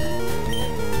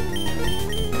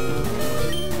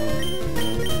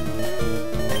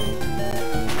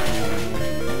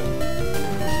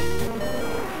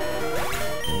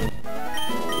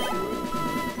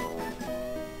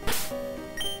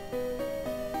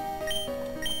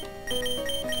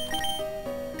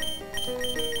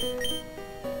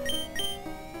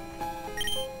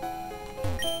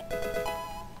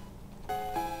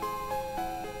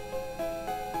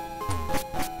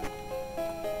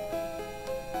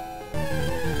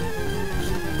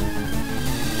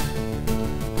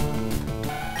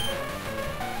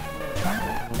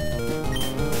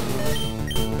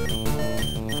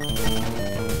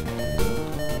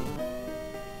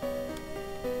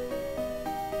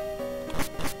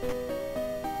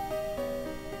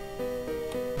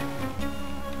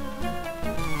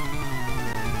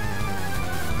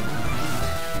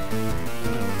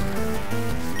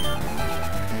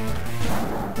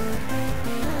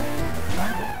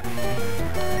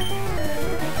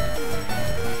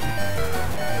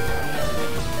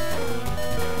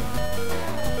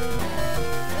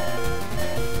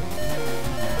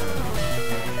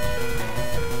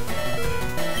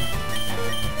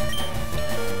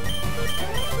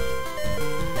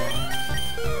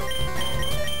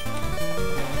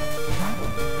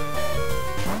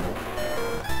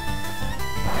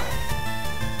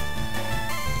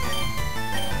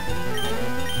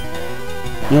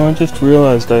 You know, I just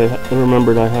realized I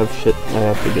remembered I have shit I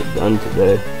have to get done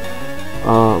today.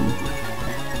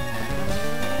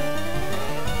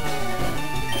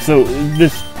 So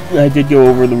this, I did go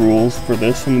over the rules for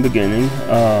this in the beginning.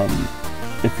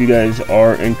 If you guys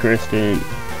are interested in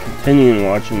continuing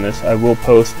watching this, I will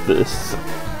post this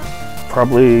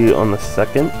probably on the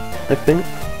 2nd, I think.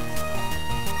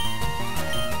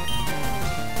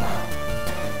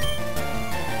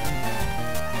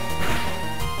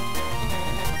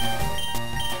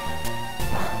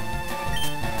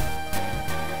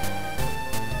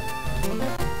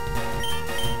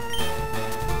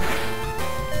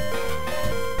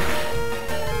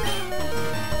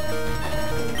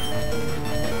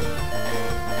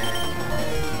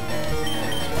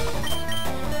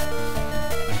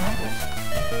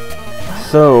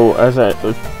 So,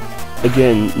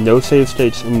 again, no save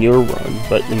states in your run,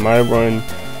 but in my run,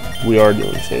 we are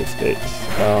doing save states.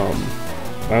 I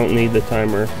don't need the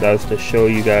timer. That was to show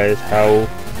you guys how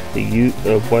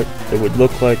what it would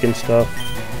look like and stuff.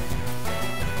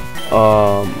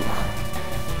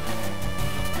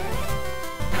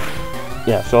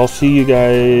 Yeah, so I'll see you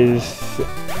guys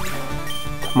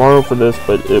tomorrow for this,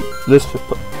 but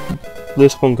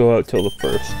this won't go out till the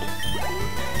 1st.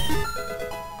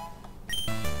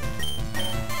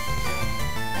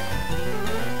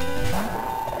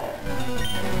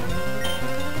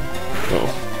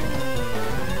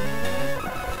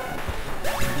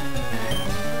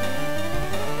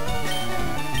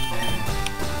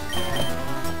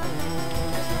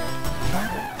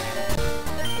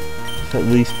 At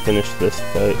least finish this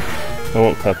fight. I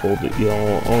won't couple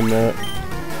y'all on that.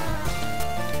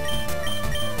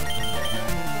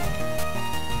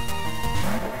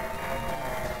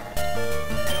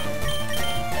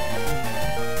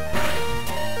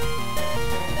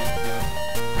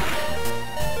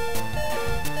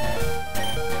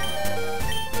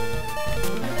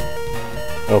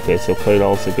 Okay, so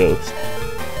Claydol's a ghost.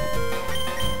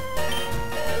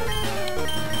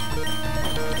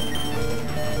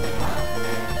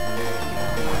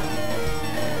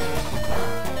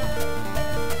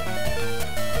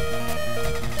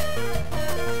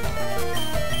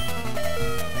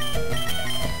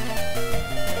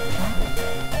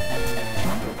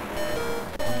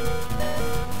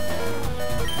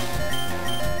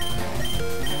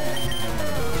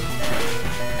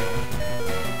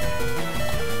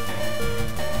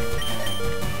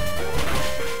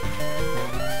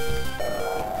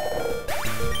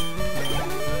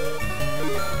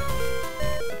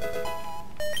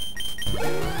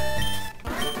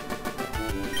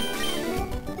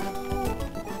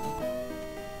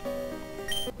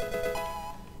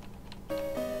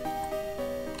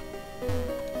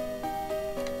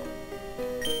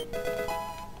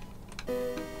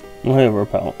 Whatever,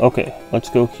 pal. Okay, let's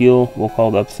go heal. We'll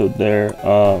call the episode there.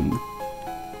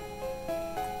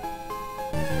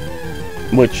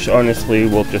 Which, honestly,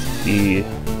 will just be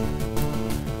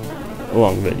a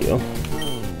long video.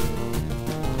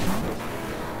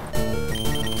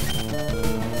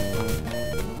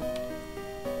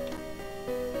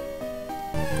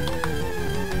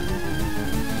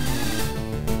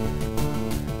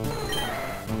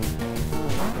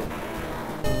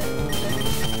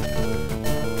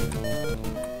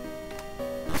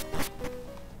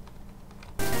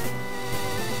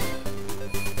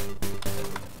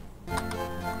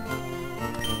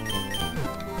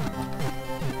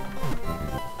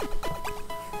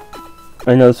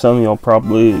 I know some of y'all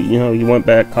probably, you went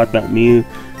back, caught that Mew,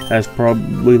 has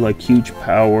probably like huge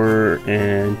power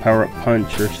and power up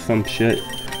punch or some shit.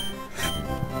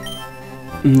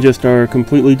 And just are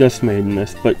completely decimated in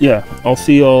this. But yeah, I'll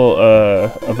see y'all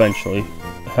eventually.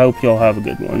 I hope y'all have a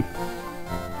good one.